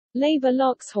Labour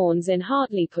locks horns in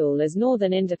Hartlepool as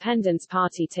Northern Independence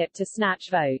Party tip to snatch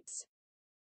votes.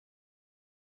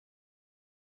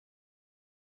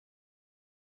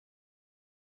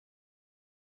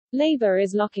 Labour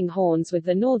is locking horns with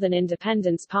the Northern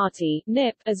Independence Party,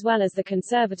 NIP, as well as the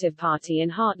Conservative Party in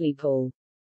Hartlepool.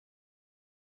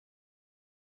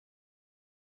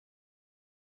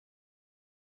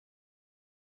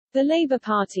 The Labour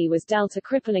Party was dealt a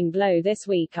crippling blow this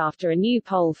week after a new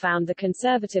poll found the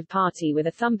Conservative Party with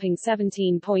a thumping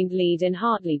 17-point lead in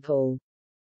Hartlepool.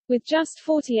 With just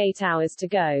 48 hours to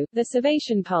go, the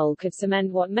Salvation poll could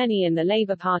cement what many in the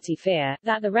Labour Party fear,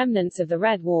 that the remnants of the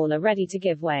Red Wall are ready to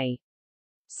give way.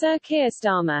 Sir Keir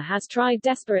Starmer has tried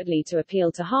desperately to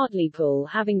appeal to Hartlepool,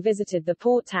 having visited the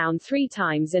port town 3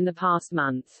 times in the past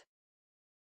month.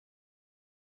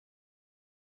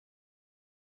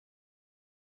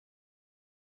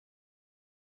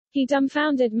 He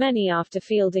dumbfounded many after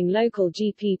fielding local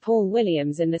GP Paul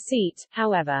Williams in the seat,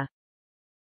 however.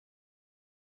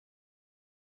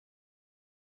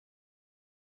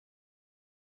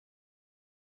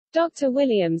 Dr.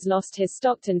 Williams lost his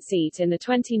Stockton seat in the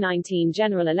 2019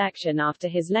 general election after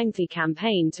his lengthy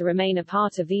campaign to remain a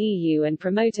part of the EU and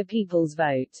promote a people's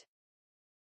vote.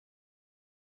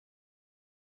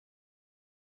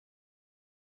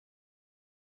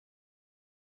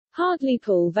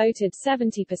 Hartlepool voted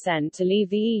 70% to leave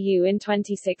the EU in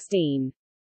 2016.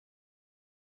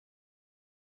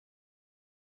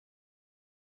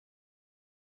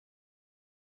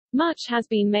 Much has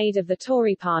been made of the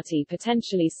Tory party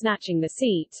potentially snatching the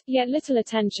seat, yet little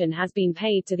attention has been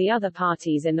paid to the other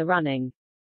parties in the running.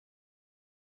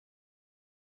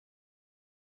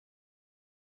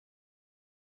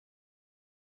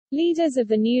 Leaders of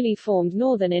the newly formed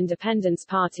Northern Independence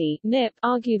Party, NIP,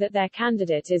 argue that their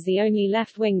candidate is the only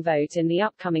left-wing vote in the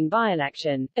upcoming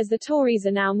by-election, as the Tories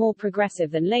are now more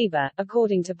progressive than Labour,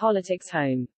 according to Politics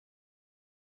Home.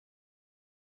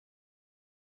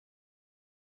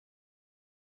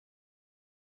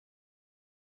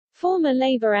 Former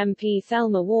Labour MP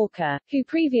Thelma Walker, who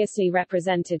previously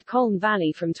represented Colne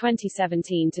Valley from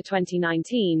 2017 to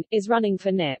 2019, is running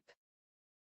for NIP.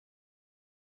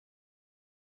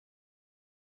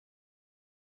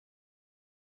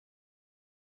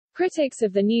 Critics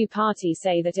of the new party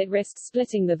say that it risks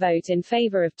splitting the vote in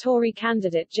favour of Tory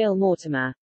candidate Jill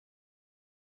Mortimer.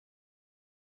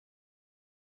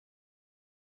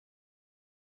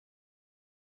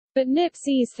 But NIP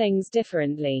sees things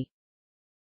differently.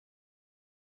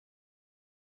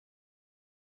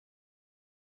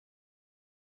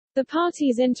 The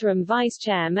party's interim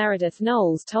vice-chair Meredith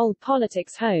Knowles told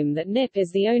Politics Home that NIP is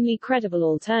the only credible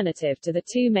alternative to the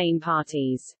two main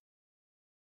parties.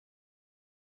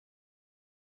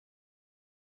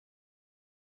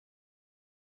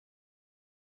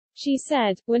 She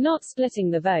said, "We're not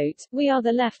splitting the vote, we are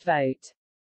the left vote."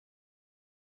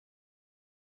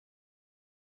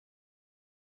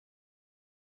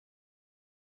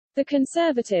 The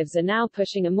Conservatives are now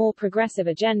pushing a more progressive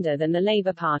agenda than the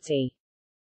Labour Party.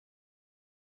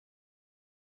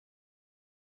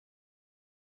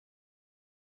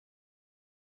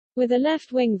 With a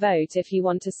left-wing vote if you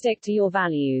want to stick to your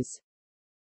values.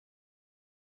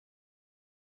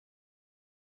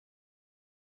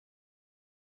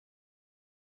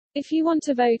 If you want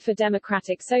to vote for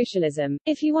democratic socialism,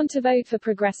 if you want to vote for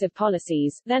progressive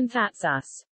policies, then that's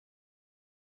us.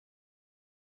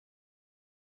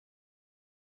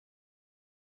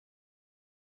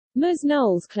 Ms.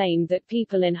 Knowles claimed that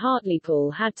people in Hartlepool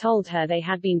had told her they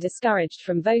had been discouraged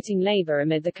from voting Labour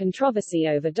amid the controversy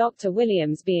over Dr.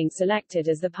 Williams being selected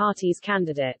as the party's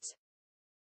candidate.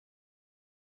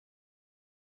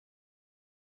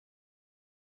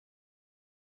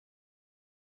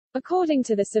 According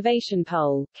to the Salvation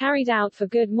poll, carried out for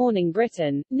Good Morning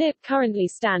Britain, NIP currently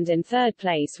stand in third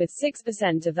place with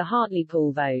 6% of the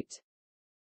Hartlepool vote.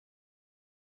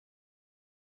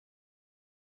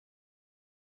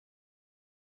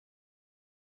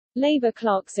 Labour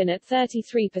clocks in at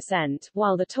 33%,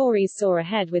 while the Tories soar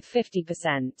ahead with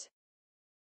 50%.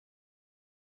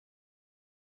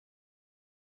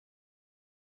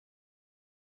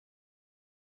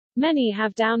 Many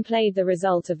have downplayed the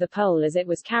result of the poll as it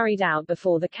was carried out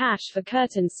before the cash for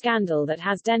curtains scandal that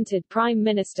has dented Prime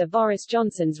Minister Boris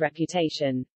Johnson's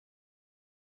reputation.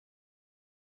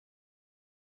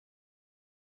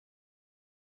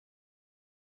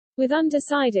 With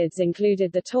undecideds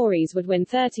included, the Tories would win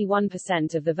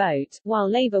 31% of the vote, while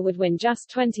Labour would win just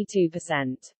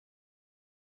 22%.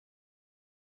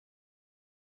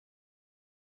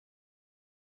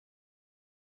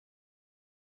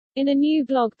 In a new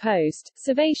blog post,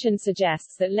 Salvation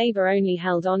suggests that Labour only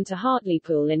held on to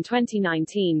Hartlepool in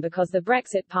 2019 because the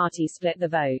Brexit Party split the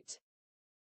vote.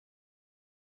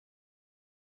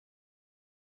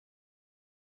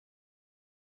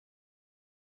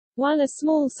 While a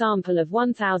small sample of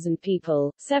 1,000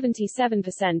 people,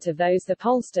 77% of those the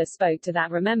pollster spoke to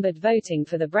that remembered voting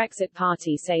for the Brexit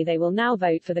Party say they will now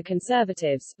vote for the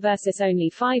Conservatives, versus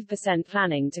only 5%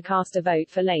 planning to cast a vote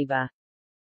for Labour.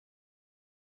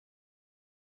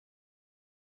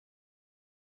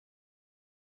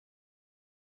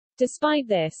 Despite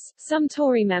this, some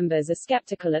Tory members are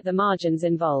sceptical at the margins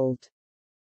involved.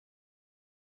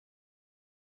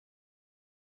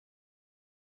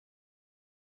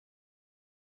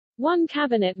 One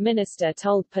cabinet minister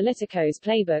told Politico's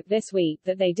Playbook this week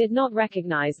that they did not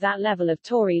recognise that level of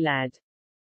Tory-led.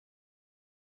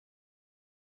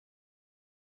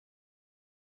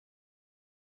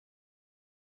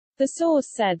 The source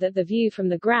said that the view from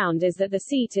the ground is that the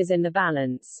seat is in the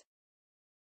balance.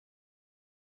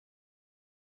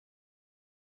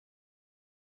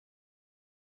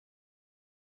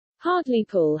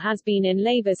 Hartlepool has been in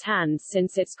Labour's hands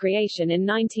since its creation in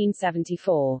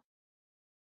 1974.